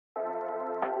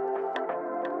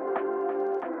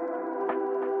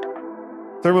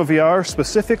ThermoVR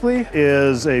specifically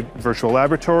is a virtual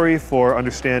laboratory for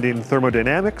understanding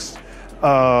thermodynamics.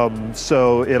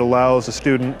 So it allows a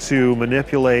student to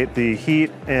manipulate the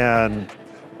heat and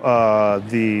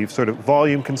the sort of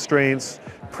volume constraints,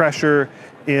 pressure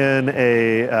in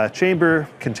a chamber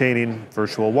containing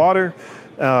virtual water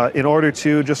in order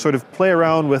to just sort of play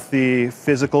around with the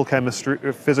physical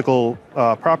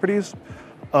properties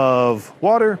of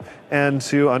water and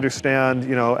to understand,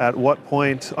 at what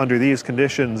point under these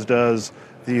conditions does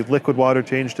the liquid water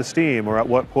change to steam, or at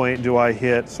what point do I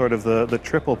hit sort of the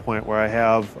triple point where I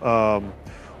have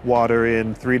water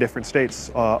in 3 different states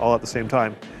all at the same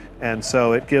time. And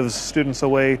so it gives students a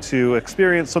way to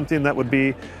experience something that would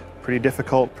be pretty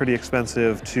difficult, pretty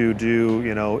expensive to do,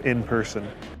 in person.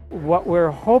 What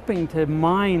we're hoping to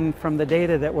mine from the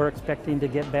data that we're expecting to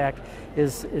get back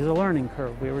is a learning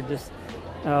curve. We were just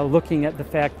looking at the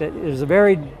fact that there's a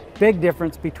very big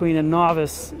difference between a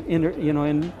novice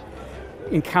in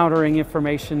encountering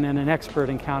information and an expert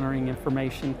encountering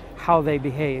information, how they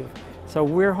behave. So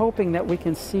we're hoping that we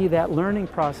can see that learning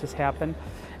process happen.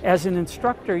 As an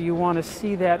instructor, you want to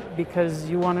see that because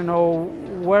you want to know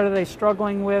what are they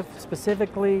struggling with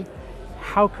specifically,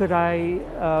 how could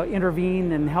I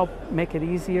intervene and help make it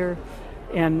easier,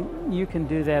 and you can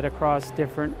do that across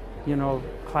different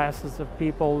classes of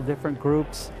people, different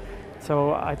groups.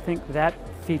 So I think that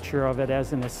feature of it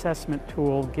as an assessment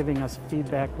tool, giving us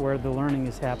feedback where the learning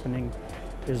is happening,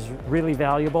 is really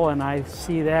valuable, and I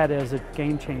see that as a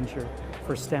game changer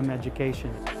for STEM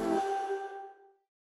education.